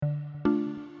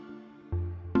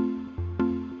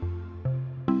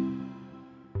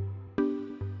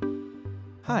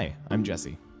Hi, I'm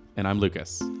Jesse, And I'm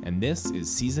Lucas. and this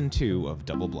is Season 2 of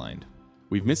Double Blind.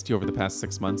 We've missed you over the past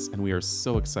 6 months, and we are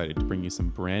so excited to bring you some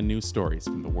brand new stories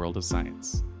from the world of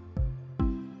science.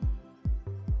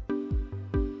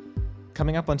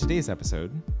 Coming up on today's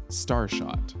episode,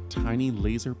 Starshot, tiny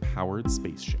laser-powered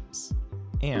spaceships.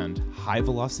 and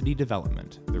high-velocity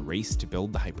development, the race to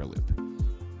build the Hyperloop.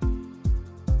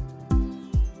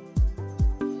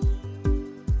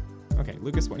 Okay,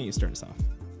 Lucas, why don't you start us off?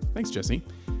 Thanks, Jesse.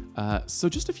 So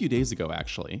just a few days ago,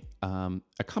 actually,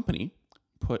 a company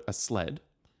put a sled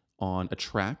on a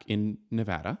track in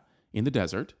Nevada, in the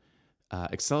desert,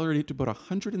 accelerated to about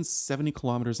 170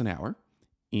 kilometers an hour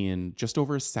in just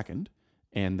over a second,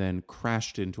 and then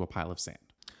crashed into a pile of sand.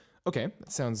 Okay,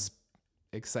 that sounds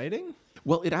exciting.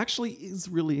 Well, it actually is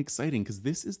really exciting because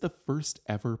this is the first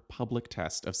ever public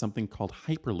test of something called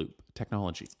Hyperloop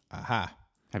technology. Aha.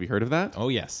 Have you heard of that? Oh,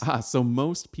 yes. So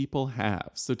most people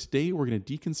have. So today we're going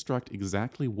to deconstruct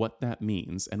exactly what that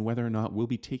means and whether or not we'll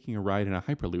be taking a ride in a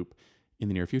Hyperloop in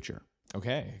the near future.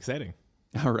 Okay, exciting.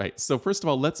 All right. So first of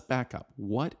all, let's back up.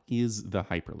 What is the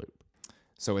Hyperloop?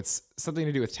 So it's something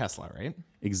to do with Tesla, right?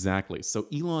 Exactly. So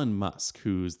Elon Musk,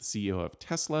 who's the CEO of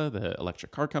Tesla, the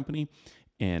electric car company,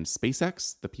 and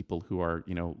SpaceX, the people who are,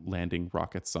 landing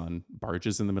rockets on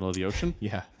barges in the middle of the ocean.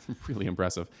 Yeah. Really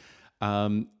impressive.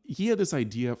 He had this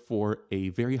idea for a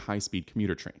very high-speed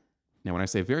commuter train. Now, when I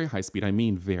say very high speed, I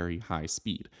mean very high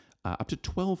speed, up to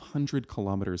 1,200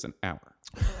 kilometers an hour.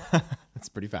 That's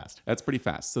pretty fast. That's pretty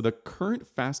fast. So the current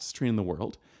fastest train in the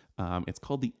world, it's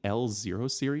called the L0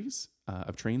 series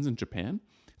of trains in Japan.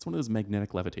 It's one of those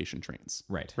magnetic levitation trains.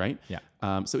 Right. Right?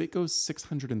 Yeah. So it goes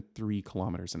 603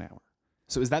 kilometers an hour.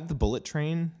 So is that the bullet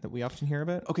train that we often hear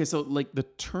about? Okay, so like the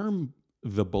term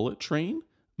the bullet train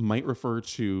might refer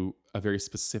to a very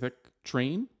specific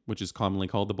train, which is commonly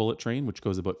called the bullet train, which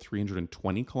goes about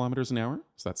 320 kilometers an hour.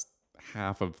 So that's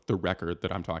half of the record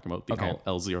that I'm talking about, the Okay.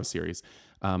 L0 series.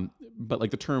 But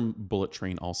like the term bullet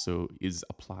train also is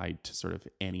applied to sort of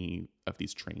any of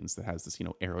these trains that has this,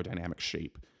 aerodynamic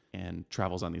shape and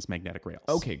travels on these magnetic rails.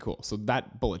 Okay, cool. So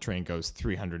that bullet train goes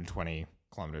 320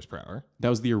 kilometers per hour, That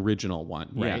was the original one.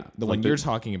 right? Yeah. The one you're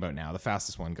talking about now, the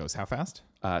fastest one goes how fast?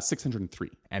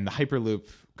 603. And the Hyperloop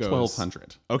goes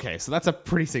 1,200. Okay, so that's a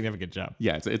pretty significant jump.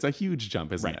 Yeah, it's a huge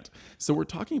jump, isn't Right. it? So we're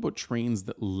talking about trains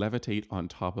that levitate on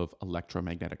top of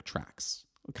electromagnetic tracks,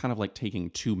 kind of like taking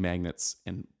two magnets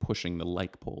and pushing the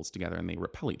like poles together and they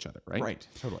repel each other, right? Right,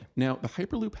 totally. Now, the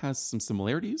Hyperloop has some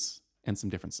similarities and some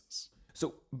differences.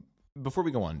 So before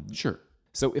we go on, Sure.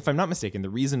 so if I'm not mistaken, the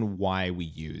reason why we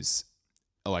use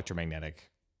electromagnetic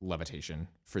levitation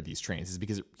for these trains is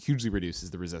because it hugely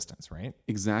reduces the resistance, right?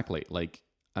 Exactly. Like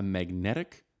a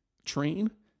magnetic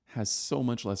train has so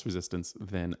much less resistance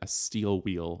than a steel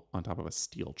wheel on top of a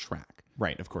steel track.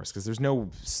 Right, of course, because there's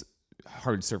no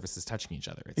hard surfaces touching each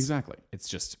other. Exactly. It's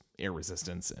just air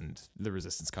resistance and the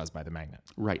resistance caused by the magnet.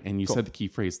 Right. And you Cool. said the key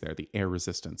phrase there, the air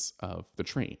resistance of the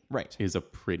train. Right. Is a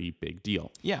pretty big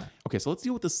deal. Yeah. Okay, so let's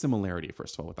deal with the similarity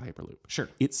first of all with the Hyperloop. Sure.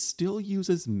 It still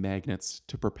uses magnets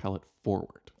to propel it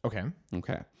forward. Okay.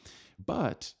 Okay.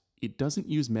 But it doesn't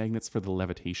use magnets for the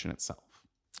levitation itself.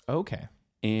 Okay.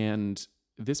 And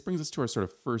this brings us to our sort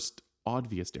of first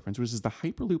obvious difference, which is the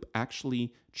Hyperloop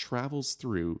actually travels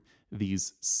through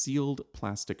these sealed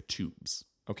plastic tubes.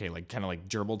 Okay, like kind of like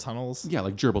gerbil tunnels. Yeah,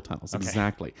 like gerbil tunnels, Okay.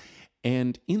 exactly.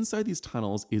 And inside these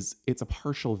tunnels it's a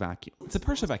partial vacuum. It's a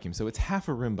partial vacuum, so it's half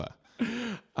a Roomba.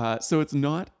 So it's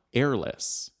not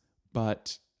airless,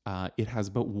 but it has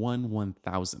about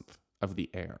 1/1000th of the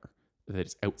air that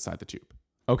is outside the tube.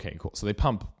 Okay, cool. So they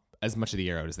pump as much of the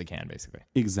air out as they can, basically.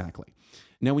 Exactly.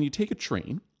 Now, when you take a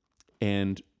train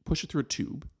and push it through a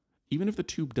tube, even if the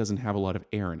tube doesn't have a lot of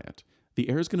air in it, the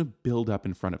air is going to build up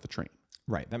in front of the train.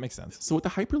 Right, that makes sense. So what the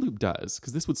Hyperloop does,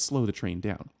 because this would slow the train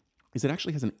down, is it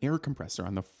actually has an air compressor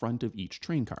on the front of each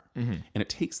train car. And it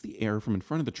takes the air from in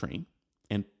front of the train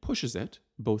and pushes it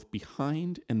both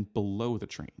behind and below the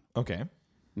train. Okay.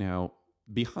 Now,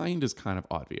 behind is kind of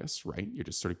obvious, right? You're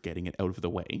just sort of getting it out of the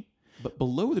way. But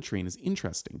below the train is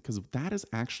interesting because that is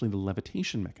actually the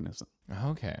levitation mechanism.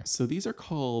 Okay. So these are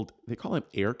they call them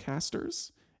air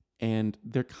casters. And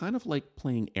they're kind of like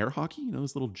playing air hockey,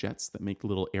 those little jets that make the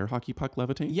little air hockey puck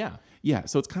levitate? Yeah. Yeah,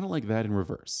 so it's kind of like that in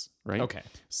reverse, right? Okay.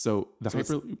 So the So it's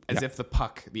Hyperloop... as if the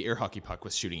puck, the air hockey puck,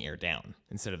 was shooting air down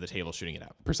instead of the table shooting it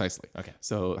up. Precisely. Okay.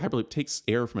 So Hyperloop takes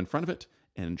air from in front of it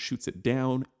and shoots it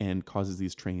down and causes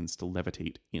these trains to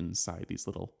levitate inside these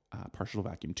little partial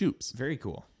vacuum tubes. Very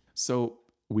cool. So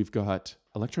we've got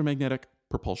electromagnetic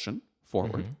propulsion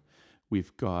forward.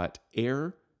 We've got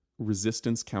air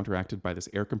resistance counteracted by this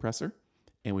air compressor.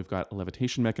 and we've got a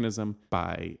levitation mechanism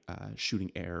by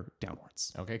shooting air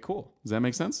downwards. Okay, cool. Does that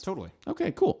make sense? Totally.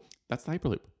 Okay, cool. That's the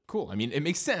Hyperloop. Cool. I mean, it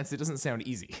makes sense. It doesn't sound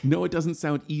easy. No, it doesn't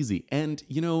sound easy. And,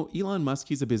 Elon Musk,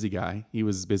 he's a busy guy. He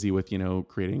was busy with,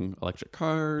 creating electric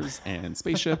cars and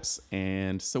spaceships.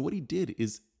 And so what he did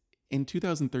is in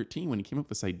 2013, when he came up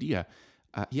with this idea,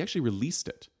 he actually released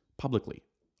it publicly,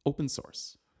 open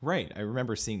source. Right. I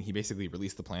remember seeing he basically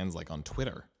released the plans like on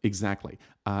Twitter. Exactly.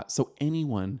 So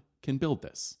anyone can build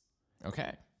this.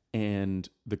 Okay. And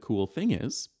the cool thing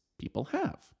is, people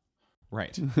have.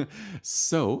 Right.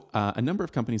 So a number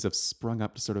of companies have sprung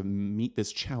up to sort of meet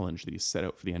this challenge that he's set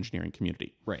out for the engineering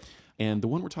community. Right. And the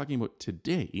one we're talking about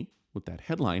today, with that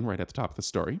headline right at the top of the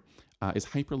story, is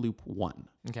Hyperloop One.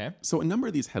 Okay. So a number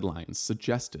of these headlines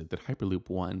suggested that Hyperloop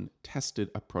One tested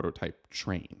a prototype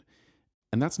train.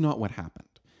 And that's not what happened.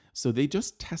 So they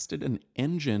just tested an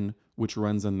engine which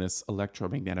runs on this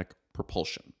electromagnetic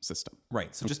propulsion system.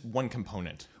 Right. So just one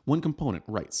component. One component,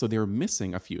 right. So they were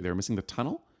missing a few. They were missing the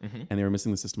tunnel and they were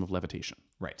missing the system of levitation,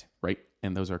 Right. right?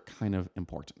 And those are kind of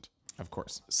important. Of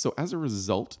course. So as a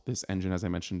result, this engine, as I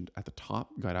mentioned at the top,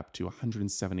 got up to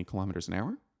 170 kilometers an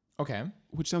hour, Okay.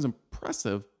 which sounds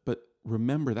impressive, but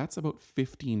remember, that's about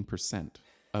 15%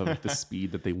 of the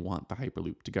speed that they want the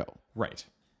Hyperloop to go. Right.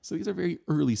 So these are very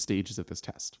early stages of this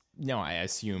test. Now, I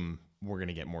assume we're going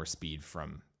to get more speed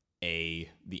from A,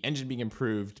 the engine being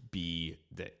improved, B,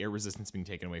 the air resistance being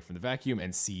taken away from the vacuum,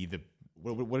 and C, the,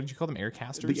 what did you call them? Air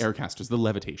casters? The air casters, the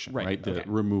levitation, right? The okay.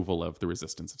 removal of the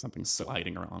resistance of something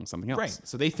sliding along something else. Right.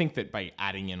 So they think that by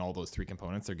adding in all those three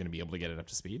components, they're going to be able to get it up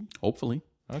to speed? Hopefully.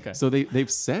 Okay. So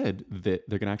they've said that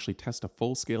they're going to actually test a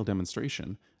full-scale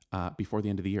demonstration before the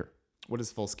end of the year. What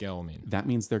does full scale mean? That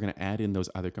means they're going to add in those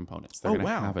other components. They're going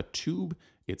to have a tube.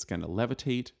 It's going to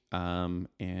levitate.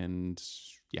 And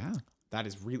yeah, That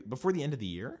is really before the end of the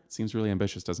year? it seems really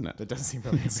ambitious, doesn't it? That doesn't seem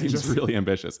really It seems ambitious. really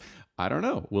ambitious. I don't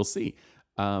know. We'll see.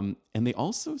 And they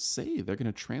also say they're going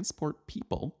to transport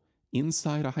people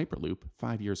inside a Hyperloop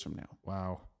 5 years from now,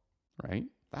 Wow. right?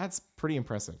 That's pretty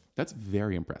impressive. That's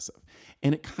very impressive.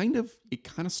 And it kind of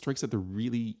strikes at the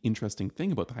really interesting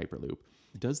thing about the Hyperloop.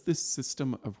 Does this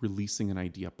system of releasing an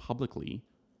idea publicly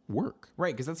work?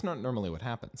 Right, because that's not normally what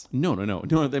happens. No.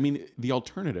 I mean, the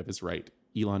alternative is right.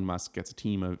 Elon Musk gets a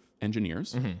team of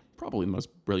engineers, probably the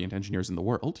most brilliant engineers in the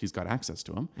world. He's got access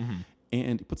to them.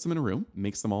 And he puts them in a room,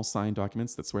 makes them all sign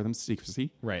documents that swear them to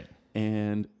secrecy, Right.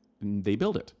 and they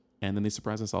build it. And then they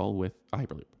surprise us all with a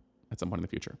Hyperloop at some point in the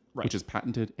future, Right. which is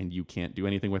patented and you can't do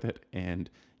anything with it. And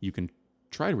you can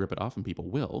try to rip it off and people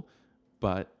will,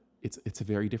 but it's a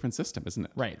very different system, isn't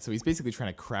it? Right. So he's basically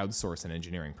trying to crowdsource an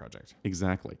engineering project.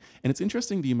 Exactly. And it's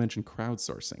interesting that you mentioned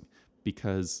crowdsourcing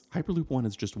because Hyperloop One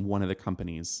is just one of the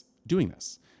companies doing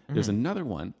this. There's another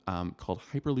one called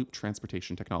Hyperloop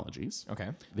Transportation Technologies. Okay.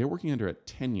 They're working under a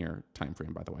 10-year time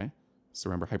frame, by the way. So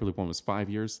remember, Hyperloop One was 5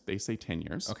 years. They say 10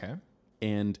 years. Okay.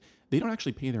 And they don't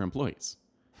actually pay their employees.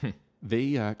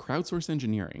 They crowdsource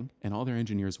engineering, and all their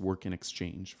engineers work in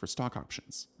exchange for stock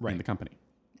options in the company,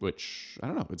 which, I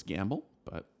don't know, it's a gamble,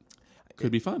 but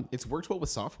could be fun. It's worked well with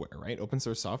software, right? Open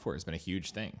source software has been a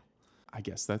huge thing. I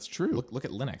guess that's true. Look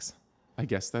at Linux. I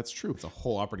guess that's true. It's a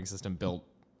whole operating system built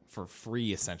for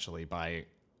free, essentially, by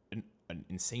an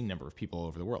insane number of people all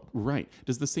over the world. Right.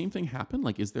 Does the same thing happen?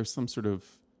 Like, is there some sort of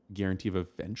guarantee of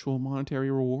eventual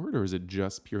monetary reward, or is it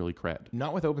just purely cred?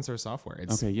 Not with open source software.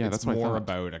 It's, Okay, yeah, it's that's what I more thought.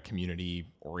 about a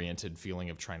community-oriented feeling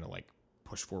of trying to like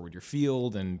push forward your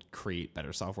field and create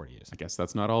better software to use. I guess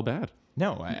that's not all bad.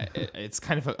 No, it's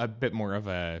kind of a bit more of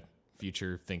a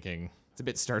future thinking. It's a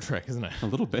bit Star Trek, isn't it? A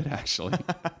little bit, actually.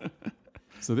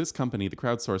 So this company, the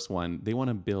crowdsource one, they want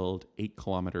to build 8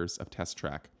 kilometers of test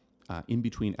track in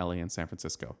between LA and San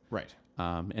Francisco. Right.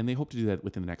 And they hope to do that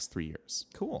within the next 3 years.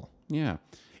 Cool. Yeah.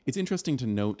 It's interesting to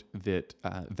note that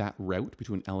that route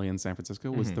between LA and San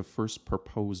Francisco was the first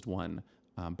proposed one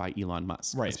by Elon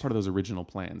Musk. Right. As part of those original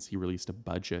plans, he released a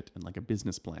budget and like a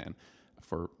business plan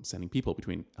for sending people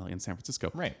between LA and San Francisco.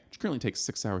 Right. Which currently takes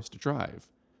 6 hours to drive.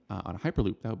 On a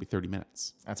Hyperloop, that would be 30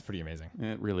 minutes. That's pretty amazing.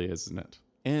 It really is, isn't it?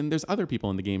 And there's other people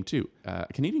in the game too. A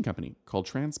Canadian company called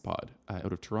Transpod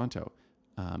out of Toronto.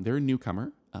 They're a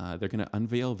newcomer. They're going to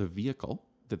unveil the vehicle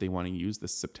that they want to use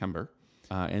this September.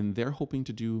 And they're hoping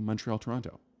to do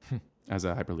Montreal-Toronto as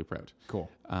a Hyperloop route.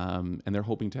 Cool. And they're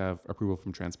hoping to have approval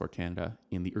from Transport Canada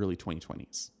in the early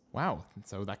 2020s. Wow.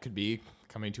 So that could be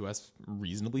coming to us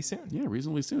reasonably soon. Yeah,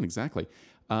 reasonably soon, exactly.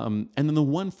 And then the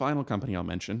one final company I'll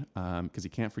mention, because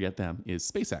you can't forget them, is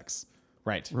SpaceX.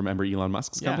 Right. Remember Elon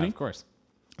Musk's company? Yeah, of course.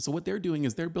 So what they're doing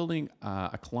is they're building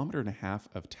 1.5 kilometers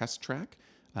of test track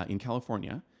in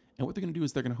California, And what they're going to do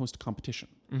is they're going to host a competition.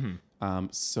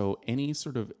 So any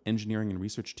sort of engineering and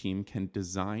research team can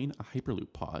design a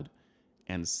Hyperloop pod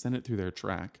and send it through their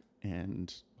track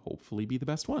and hopefully be the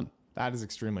best one. That is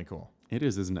extremely cool. It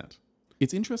is, isn't it?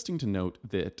 It's interesting to note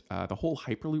that the whole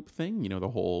Hyperloop thing, the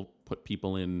whole put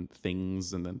people in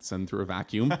things and then send through a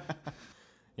vacuum,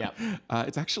 Yeah.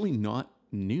 it's actually not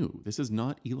new. This is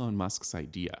not Elon Musk's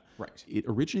idea. Right. It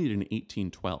originated in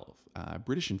 1812. A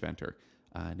British inventor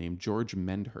named George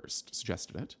Mendhurst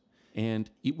suggested it, and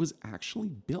it was actually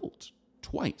built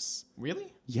twice.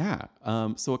 Really? Yeah.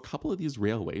 So a couple of these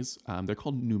railways, they're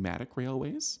called pneumatic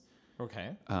railways.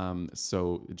 Okay.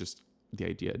 So just the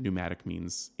idea, pneumatic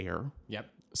means air. Yep.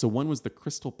 So one was the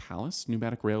Crystal Palace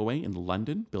Pneumatic Railway in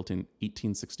London, built in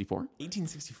 1864.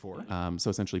 1864. So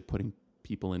essentially putting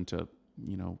people into,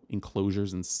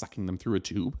 enclosures and sucking them through a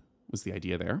tube was the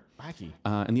idea there. Wacky.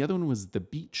 And the other one was the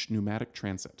Beach Pneumatic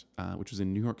Transit, which was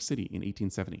in New York City in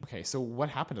 1870. Okay, so what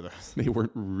happened to those? They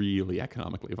weren't really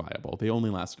economically viable. They only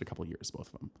lasted a couple of years,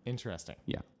 both of them. Interesting.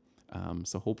 Yeah.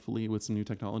 So hopefully with some new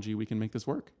technology, we can make this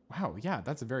work. Wow, yeah,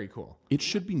 that's very cool. It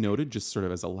should be noted, just sort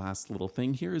of as a last little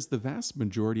thing here, is the vast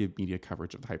majority of media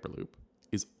coverage of the Hyperloop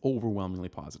is overwhelmingly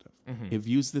positive. It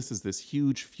views this as this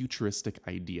huge futuristic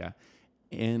idea,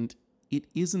 and it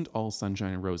isn't all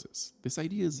sunshine and roses. This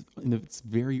idea is in its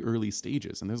very early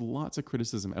stages, and there's lots of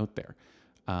criticism out there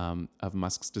of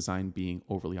Musk's design being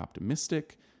overly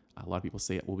optimistic. A lot of people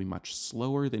say it will be much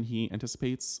slower than he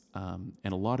anticipates, and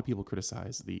a lot of people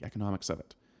criticize the economics of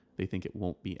it. They think it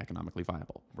won't be economically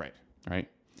viable. Right. Right?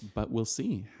 But we'll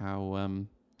see how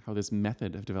this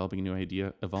method of developing a new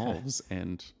idea evolves.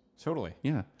 And Totally.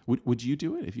 yeah, would you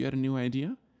do it if you had a new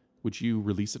idea? Would you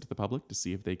release it to the public to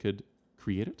see if they could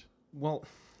create it? Well,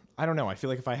 I don't know. I feel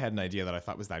like if I had an idea that I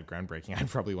thought was that groundbreaking, I'd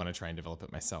probably want to try and develop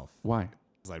it myself. Why?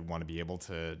 Because I'd want to be able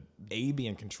to, A, be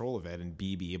in control of it, and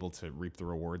B, be able to reap the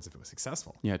rewards if it was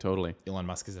successful. Yeah, totally. Elon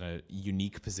Musk is in a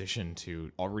unique position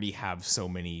to already have so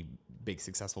many big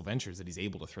successful ventures that he's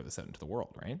able to throw this out into the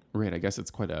world, right? Right. I guess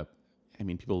it's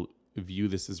people view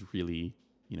this as really,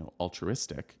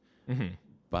 altruistic,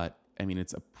 but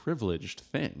it's a privileged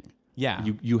thing. Yeah.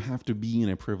 You have to be in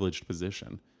a privileged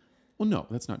position. Well, no,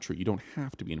 that's not true. You don't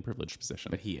have to be in a privileged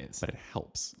position. But he is. But it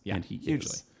helps. Yeah, and he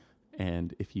hugely. is.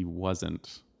 And if he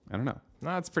wasn't, I don't know.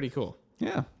 No, that's pretty cool.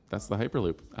 Yeah, that's the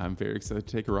Hyperloop. I'm very excited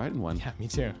to take a ride in one. Yeah, me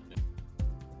too.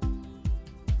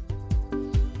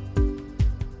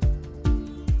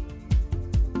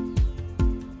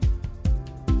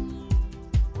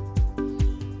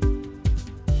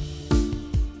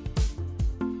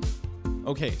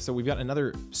 Okay, so we've got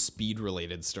another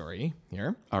speed-related story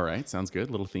here. All right, sounds good.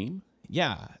 Little theme.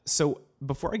 Yeah. So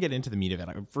before I get into the meat of it,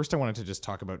 first I wanted to just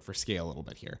talk about, for scale, a little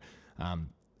bit here,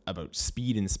 about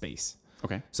speed in space.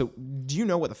 Okay. So do you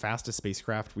know what the fastest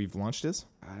spacecraft we've launched is?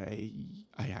 I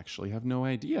actually have no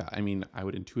idea. I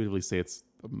would intuitively say it's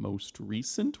the most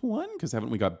recent one, because haven't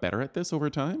we got better at this over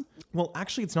time? Well,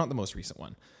 actually, it's not the most recent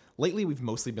one. Lately, we've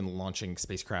mostly been launching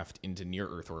spacecraft into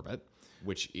near-Earth orbit,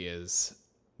 which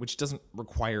doesn't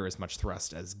require as much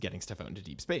thrust as getting stuff out into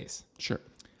deep space. Sure.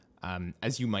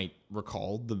 As you might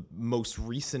recall, the most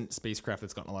recent spacecraft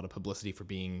that's gotten a lot of publicity for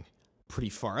being pretty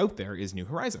far out there is New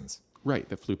Horizons. Right,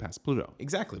 that flew past Pluto.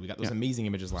 Exactly. We got those amazing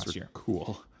images last year.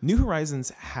 Cool. New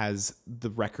Horizons has the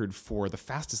record for the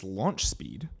fastest launch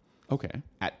speed Okay.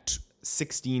 at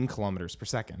 16 kilometers per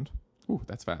second. Ooh,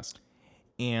 that's fast.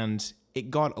 And it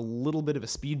got a little bit of a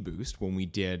speed boost when we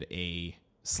did a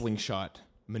slingshot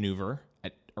maneuver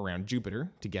at around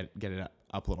Jupiter to get it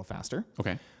up a little faster.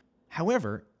 Okay.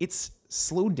 However, it's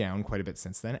slowed down quite a bit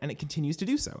since then, and it continues to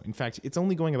do so. In fact, it's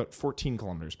only going about 14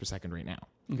 kilometers per second right now.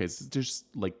 Okay, so it's just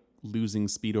like losing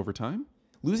speed over time?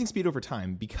 Losing speed over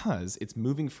time because it's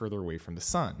moving further away from the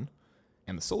sun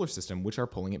and the solar system, which are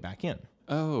pulling it back in.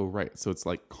 Oh, right. So it's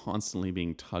like constantly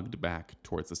being tugged back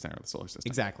towards the center of the solar system.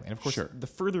 Exactly. And of course, the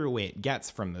further away it gets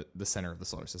from the center of the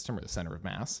solar system, or the center of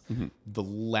mass, the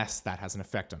less that has an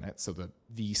effect on it. So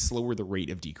the slower the rate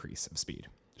of decrease of speed.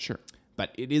 Sure.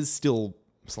 But it is still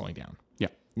slowing down. Yeah.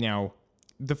 Now,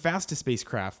 the fastest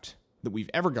spacecraft that we've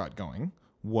ever got going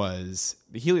was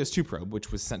the Helios 2 probe,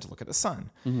 which was sent to look at the sun.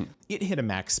 It hit a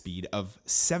max speed of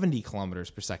 70 kilometers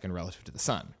per second relative to the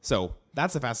sun. So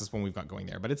that's the fastest one we've got going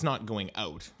there, but it's not going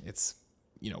out. It's,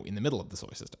 in the middle of the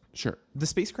solar system. Sure. The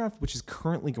spacecraft which is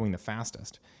currently going the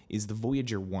fastest is the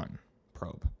Voyager 1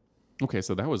 probe. Okay,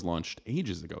 so that was launched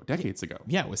ages ago, decades ago.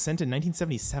 Yeah, it was sent in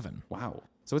 1977. Wow.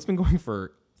 So it's been going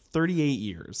for 38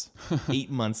 years, 8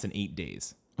 months, and 8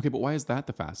 days. Okay, but why is that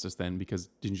the fastest then? Because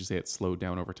didn't you say it slowed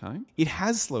down over time? It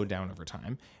has slowed down over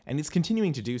time, and it's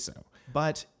continuing to do so.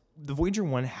 But the Voyager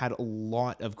 1 had a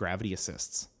lot of gravity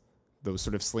assists those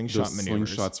sort of slingshot Those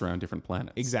maneuvers. slingshots around different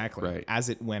planets. Exactly. Right. As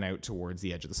it went out towards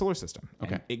the edge of the solar system.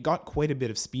 And Okay. it got quite a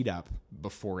bit of speed up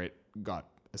before it got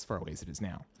as far away as it is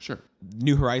now. Sure.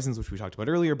 New Horizons, which we talked about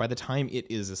earlier, by the time it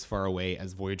is as far away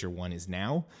as Voyager 1 is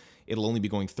now, it'll only be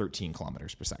going 13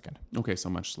 kilometers per second. Okay, so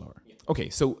much slower. Okay,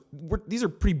 so these are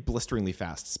pretty blisteringly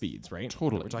fast speeds, right?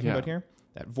 Totally, That we're talking yeah. about here.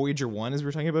 That Voyager 1, as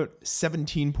we're talking about,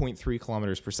 17.3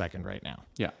 kilometers per second right now.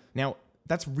 Yeah. Now,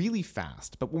 that's really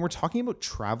fast, but when we're talking about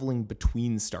traveling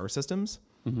between star systems,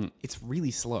 it's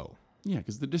really slow. Yeah,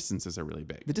 because the distances are really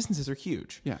big. The distances are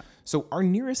huge. Yeah. So our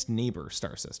nearest neighbor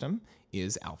star system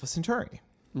is Alpha Centauri.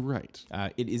 Right.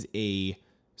 It is a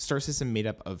star system made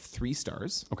up of 3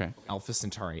 stars. Okay. Alpha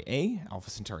Centauri A,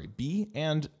 Alpha Centauri B,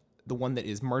 and the one that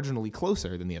is marginally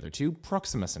closer than the other two,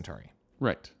 Proxima Centauri.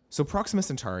 Right. So Proxima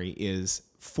Centauri is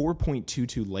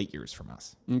 4.22 light years from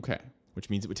us, Okay. which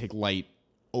means it would take light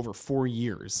over 4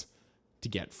 years to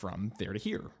get from there to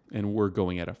here. And we're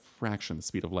going at a fraction the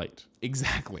speed of light.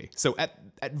 Exactly. So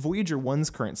at Voyager 1's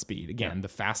current speed, again, Yeah. the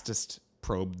fastest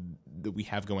probe that we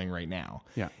have going right now,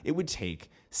 Yeah. it would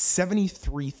take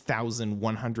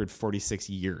 73,146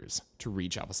 years to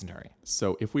reach Alpha Centauri.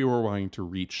 So if we were wanting to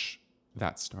reach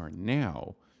that star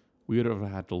now, we would have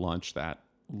had to launch that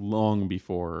long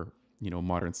before,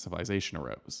 modern civilization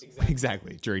arose.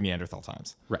 Exactly, during Neanderthal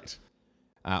times. Right.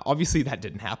 Obviously, that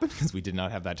didn't happen because we did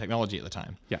not have that technology at the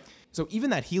time. Yeah. So even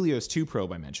that Helios 2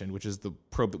 probe I mentioned, which is the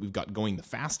probe that we've got going the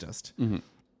fastest,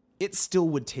 it still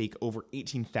would take over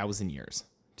 18,000 years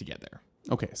to get there.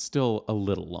 Okay, still a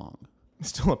little long.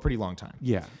 Still a pretty long time.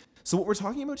 Yeah. So what we're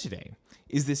talking about today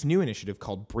is this new initiative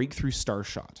called Breakthrough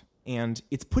Starshot. And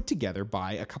it's put together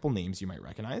by a couple names you might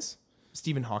recognize.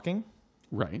 Stephen Hawking,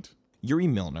 Right. Yuri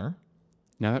Milner.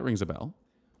 Now that rings a bell.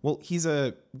 Well, he's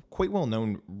a quite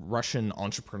well-known Russian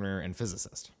entrepreneur and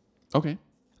physicist. Okay.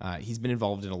 He's been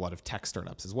involved in a lot of tech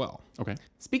startups as well. Okay.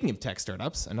 Speaking of tech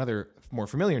startups, another more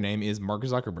familiar name is Mark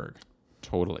Zuckerberg.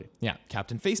 Totally. Yeah,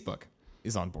 Captain Facebook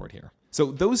is on board here.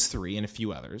 So those 3 and a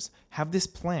few others have this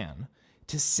plan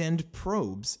to send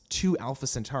probes to Alpha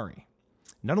Centauri.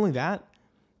 Not only that,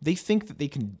 they think that they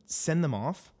can send them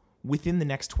off within the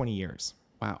next 20 years.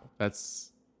 Wow.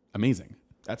 That's amazing.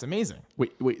 That's amazing.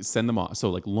 Wait, send them off.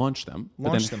 So launch them. But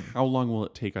Launch then them. how long will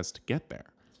it take us to get there?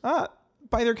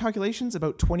 By their calculations,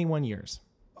 about 21 years.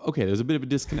 Okay, there's a bit of a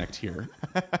disconnect here.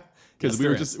 Because Yes, we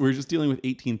there were just dealing with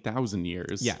 18,000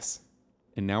 years. Yes.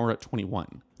 And now we're at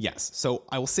 21. Yes. So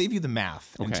I will save you the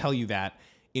math and Okay. tell you that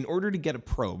in order to get a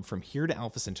probe from here to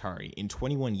Alpha Centauri in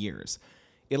 21 years,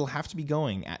 it'll have to be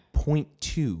going at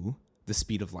 0.2 the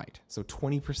speed of light. So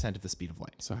 20% of the speed of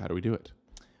light. So how do we do it?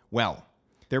 Well,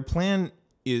 their plan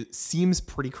seems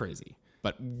pretty crazy,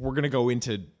 but we're going to go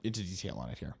into detail on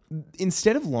it here.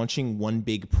 Instead of launching one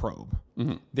big probe,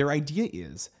 their idea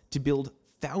is to build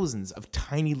thousands of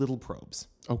tiny little probes.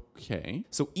 Okay.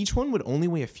 So each one would only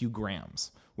weigh a few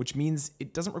grams, which means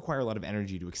it doesn't require a lot of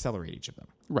energy to accelerate each of them.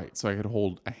 Right. So I could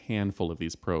hold a handful of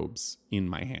these probes in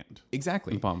my hand, in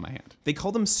Exactly. the palm of my hand. They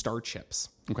call them star chips.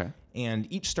 Okay.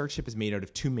 And each star chip is made out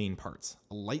of 2 main parts,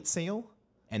 a light sail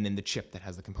and then the chip that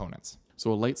has the components.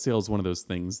 So a light sail is one of those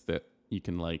things that you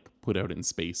can put out in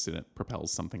space and it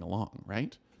propels something along,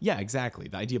 right? Yeah, exactly.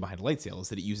 The idea behind a light sail is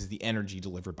that it uses the energy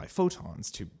delivered by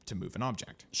photons to move an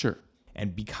object. Sure.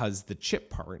 And because the chip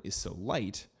part is so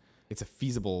light, it's a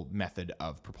feasible method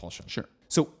of propulsion. Sure.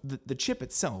 So the chip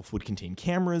itself would contain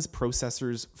cameras,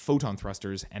 processors, photon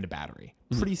thrusters, and a battery.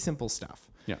 Pretty simple stuff.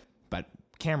 Yeah. But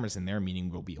cameras in there, meaning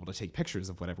we'll be able to take pictures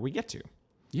of whatever we get to.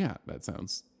 Yeah, that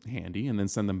sounds handy. And then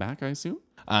send them back, I assume?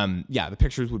 Yeah, the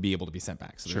pictures would be able to be sent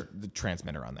back. So Sure. there's the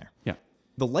transmitter on there. Yeah.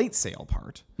 The light sail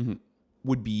part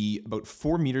would be about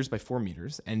 4 meters by 4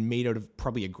 meters and made out of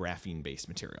probably a graphene-based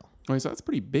material. Okay, so that's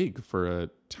pretty big for a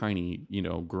tiny,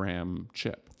 gram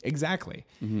chip. Exactly.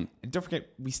 And don't forget,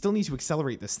 we still need to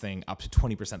accelerate this thing up to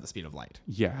 20% the speed of light.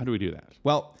 Yeah, how do we do that?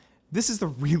 Well, this is the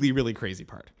really, really crazy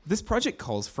part. This project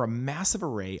calls for a massive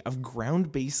array of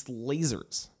ground-based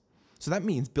lasers. So that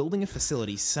means building a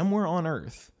facility somewhere on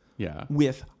Earth Yeah.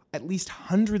 with at least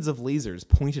hundreds of lasers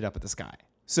pointed up at the sky.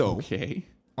 So Okay.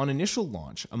 on initial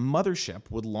launch, a mothership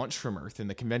would launch from Earth in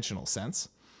the conventional sense,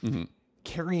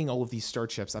 carrying all of these star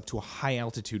chips up to a high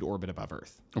altitude orbit above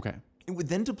Earth. Okay. It would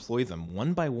then deploy them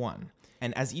one by one,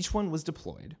 and as each one was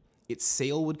deployed, its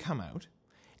sail would come out,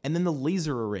 and then the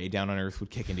laser array down on Earth would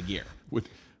kick into gear.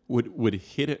 Would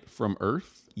hit it from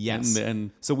Earth? Yes. And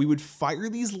then So we would fire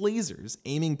these lasers,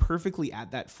 aiming perfectly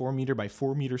at that 4 meter by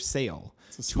 4 meter sail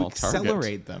a to small target.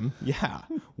 accelerate them. Yeah.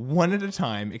 One at a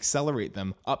time, accelerate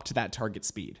them up to that target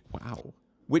speed, wow.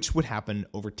 which would happen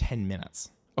over 10 minutes.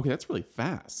 Okay, that's really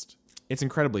fast. It's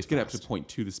incredibly Get up fast. to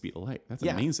 0.2 the speed of light. That's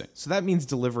Yeah. amazing. So that means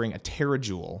delivering a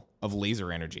terajoule of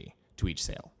laser energy to each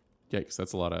sail. Yikes,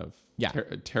 that's a lot of Yeah.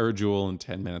 terajoule in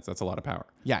 10 minutes. That's a lot of power.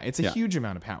 Yeah, it's a Yeah. huge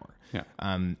amount of power. Yeah.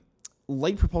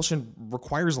 Light propulsion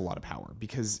requires a lot of power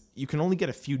because you can only get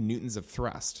a few newtons of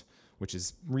thrust, which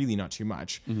is really not too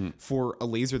much, for a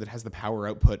laser that has the power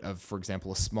output of, for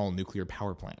example, a small nuclear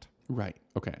power plant. Right.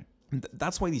 Okay.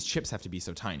 That's why these chips have to be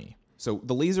so tiny. So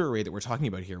the laser array that we're talking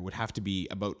about here would have to be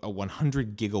about a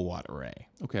 100 gigawatt array.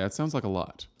 Okay, that sounds like a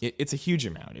lot. It's a huge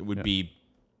amount. It would be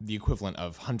the equivalent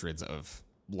of hundreds of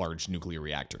large nuclear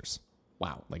reactors.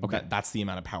 Wow. Like Okay. that's the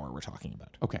amount of power we're talking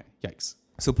about. Okay. Yikes.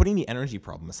 So putting the energy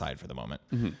problem aside for the moment,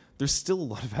 there's still a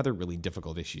lot of other really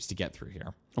difficult issues to get through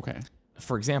here. Okay.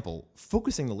 For example,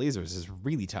 focusing the lasers is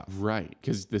really tough. Right,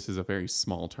 because this is a very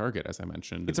small target, as I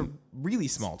mentioned. It's a really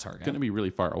small target. going to be really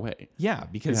far away. Yeah,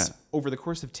 because Yeah. over the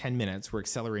course of 10 minutes, we're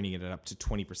accelerating it up to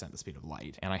 20% the speed of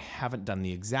light. And I haven't done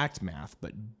the exact math,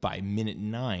 but by minute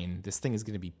 9, this thing is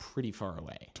going to be pretty far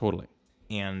away. Totally.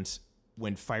 And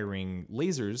when firing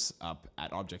lasers up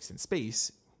at objects in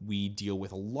space, we deal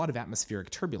with a lot of atmospheric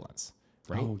turbulence,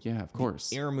 right? Oh, yeah, of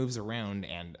course. Air moves around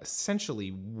and essentially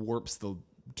warps the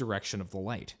direction of the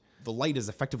light. The light is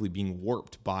effectively being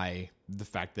warped by the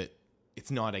fact that it's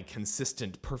not a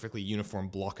consistent, perfectly uniform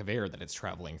block of air that it's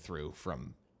traveling through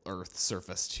from Earth's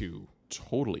surface to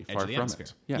Totally edge far of the from atmosphere.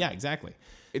 it. Yeah, exactly.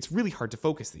 It's really hard to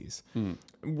focus these.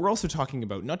 We're also talking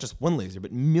about not just one laser,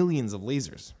 but millions of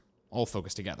lasers all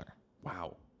focused together.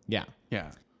 Wow. Yeah.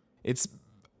 Yeah. It's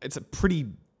a pretty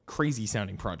crazy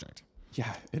sounding project.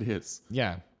 Yeah, it is.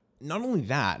 Yeah. Not only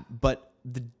that, but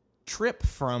the trip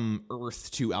from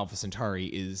Earth to Alpha Centauri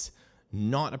is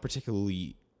not a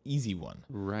particularly easy one.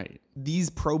 Right. These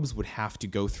probes would have to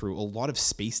go through a lot of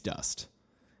space dust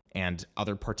and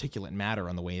other particulate matter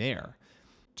on the way there.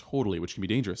 Totally, which can be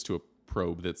dangerous to a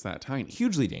probe that's that tiny.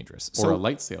 Hugely dangerous. Or a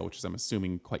light sail, which is, I'm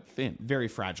assuming, quite thin. Very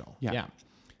fragile. Yeah.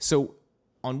 So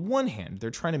on one hand,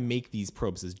 they're trying to make these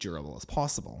probes as durable as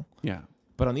possible. Yeah.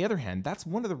 But on the other hand, that's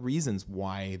one of the reasons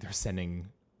why they're sending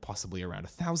possibly around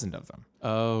 1,000 of them.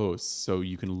 Oh, so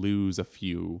you can lose a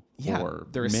few or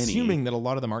they're many. assuming that a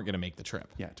lot of them aren't going to make the trip.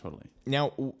 Yeah, totally.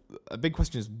 Now, a big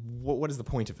question is, what is the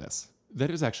point of this?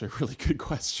 That is actually a really good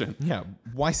question. Yeah,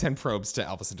 why send probes to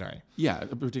Alpha Centauri? Yeah,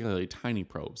 particularly tiny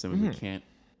probes. I mean, we can't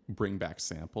bring back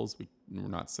samples. We're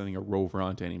not sending a rover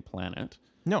onto any planet.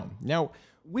 No. Now,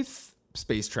 with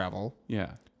space travel,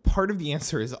 Yeah. part of the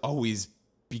answer is always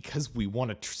because we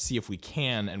want to see if we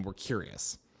can and we're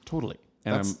curious. Totally.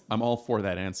 And I'm all for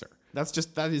that answer. That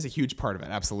is a huge part of it,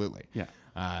 absolutely. Yeah.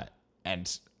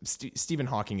 And Stephen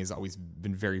Hawking has always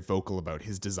been very vocal about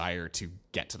his desire to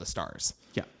get to the stars.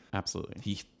 Yeah, absolutely.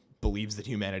 He believes that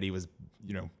humanity was,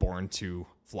 born to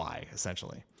fly,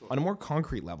 essentially. On a more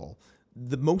concrete level,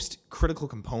 the most critical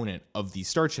component of these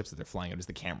starships that they're flying out is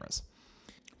the cameras.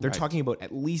 They're Right. talking about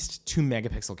at least 2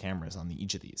 megapixel cameras on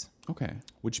each of these, Okay.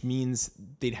 which means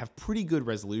they'd have pretty good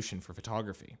resolution for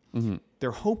photography. Their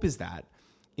hope is that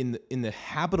in the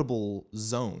habitable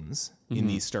zones in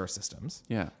these star systems,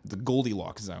 Yeah. the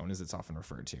Goldilocks zone, as it's often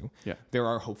referred to, Yeah. there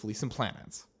are hopefully some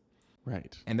planets.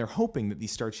 Right. And they're hoping that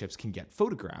these starships can get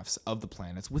photographs of the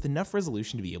planets with enough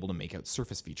resolution to be able to make out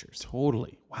surface features.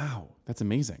 Totally. Wow. That's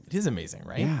amazing. It is amazing,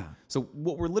 right? Yeah. So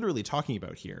what we're literally talking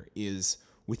about here is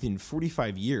within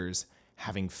 45 years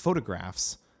having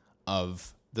photographs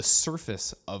of the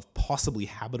surface of possibly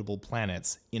habitable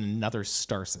planets in another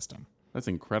star system. That's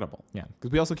incredible. Yeah,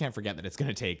 because we also can't forget that it's going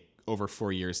to take over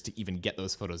 4 years to even get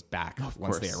those photos back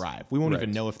once they course. arrive. We won't even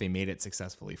Right. know if they made it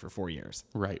successfully for 4 years.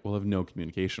 Right. We'll have no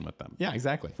communication with them Yeah,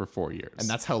 exactly. for 4 years. And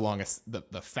that's how long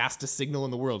the fastest signal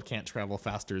in the world can't travel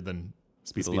faster than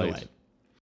speed the of light.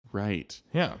 Right.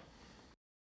 Yeah.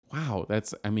 Wow.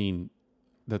 That's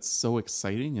so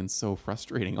exciting and so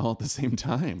frustrating all at the same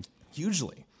time.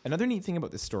 Hugely. Another neat thing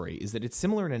about this story is that it's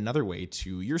similar in another way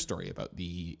to your story about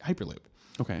the Hyperloop,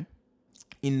 Okay.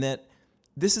 in that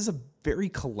this is a very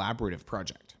collaborative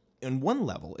project. On one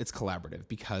level, it's collaborative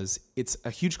because it's a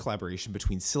huge collaboration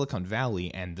between Silicon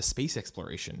Valley and the space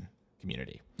exploration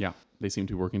community. Yeah. They seem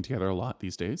to be working together a lot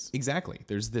these days. Exactly.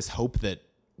 There's this hope that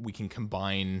we can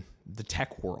combine the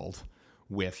tech world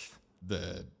with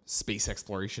the space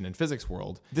exploration and physics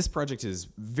world. This project is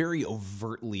very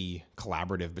overtly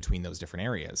collaborative between those different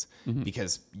areas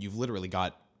because you've literally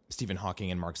got Stephen Hawking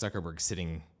and Mark Zuckerberg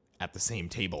sitting at the same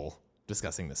table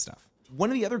discussing this stuff. One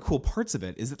of the other cool parts of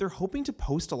it is that they're hoping to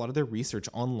post a lot of their research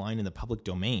online in the public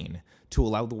domain to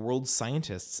allow the world's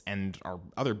scientists and our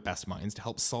other best minds to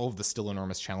help solve the still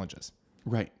enormous challenges.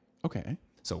 Right. Okay.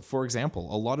 So, for example,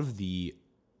 a lot of the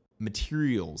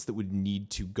materials that would need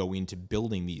to go into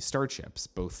building these starships,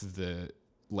 both the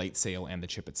light sail and the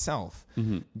chip itself,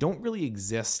 don't really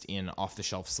exist in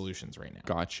off-the-shelf solutions right now.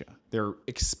 Gotcha. They're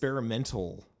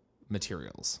experimental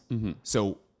materials.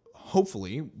 So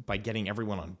hopefully, by getting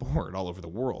everyone on board all over the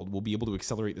world, we'll be able to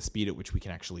accelerate the speed at which we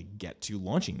can actually get to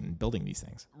launching and building these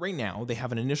things. Right now, they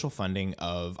have an initial funding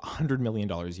of $100 million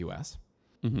US,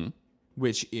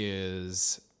 which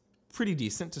is pretty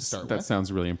decent to start with. That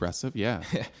sounds really impressive. Yeah.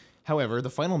 However, the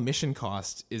final mission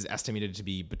cost is estimated to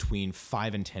be between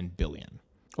 5 and 10 billion.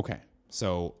 Okay.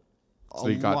 So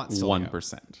they got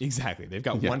 1%. Exactly. They've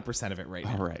got 1% of it right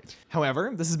now. All right.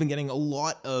 However, this has been getting a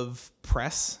lot of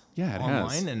press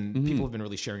online, and people have been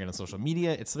really sharing it on social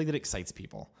media. It's something that excites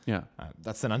people. Yeah.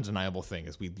 That's an undeniable thing,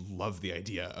 is we love the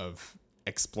idea of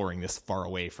exploring this far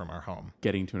away from our home.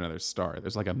 Getting to another star.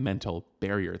 There's like a mental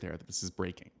barrier there that this is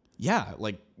breaking. Yeah,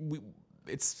 like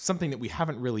it's something that we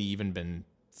haven't really even been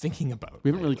thinking about. We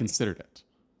haven't really considered it.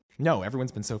 No,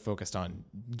 everyone's been so focused on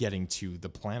getting to the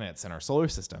planets in our solar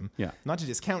system. Yeah. Not to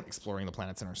discount exploring the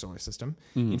planets in our solar system.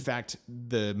 In fact,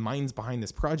 the minds behind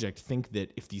this project think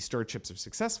that if these starships are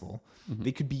successful,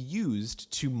 they could be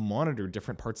used to monitor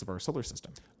different parts of our solar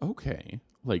system. Okay.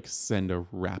 Like send a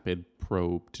rapid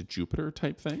probe to Jupiter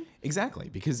type thing? Exactly,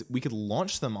 because we could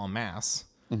launch them en masse,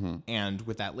 and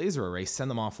with that laser array,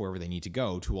 send them off wherever they need to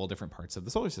go to all different parts of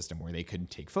the solar system where they could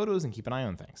take photos and keep an eye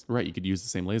on things. Right. You could use the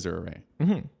same laser array.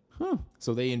 Huh.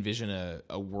 So they envision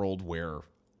a world where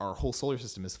our whole solar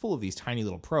system is full of these tiny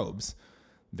little probes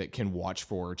that can watch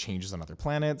for changes on other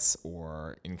planets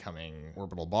or incoming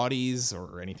orbital bodies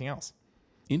or anything else.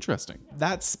 Interesting.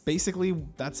 That's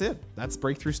it. That's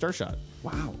Breakthrough Starshot.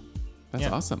 Wow. That's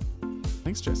awesome.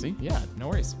 Thanks, Jesse. Yeah, no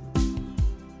worries.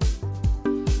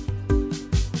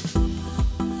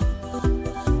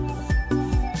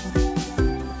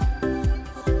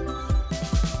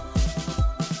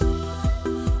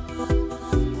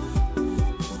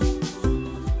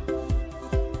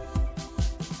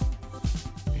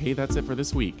 Hey, that's it for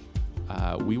this week.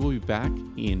 We will be back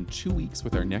in 2 weeks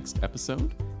with our next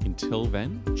episode. Until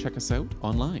then, check us out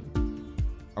online.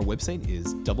 Our website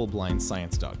is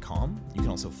doubleblindScience.com. You can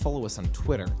also follow us on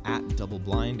Twitter at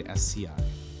doubleblindSCI.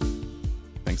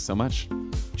 Thanks so much.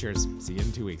 Cheers. See you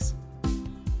in 2 weeks.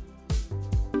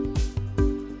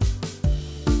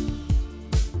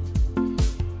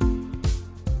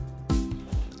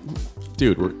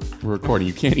 Dude, we're recording.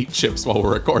 You can't eat chips while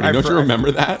we're recording. Don't you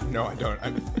remember that? No, I don't.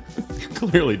 You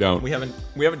clearly don't. We haven't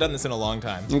done this in a long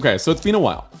time. Okay, so it's been a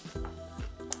while.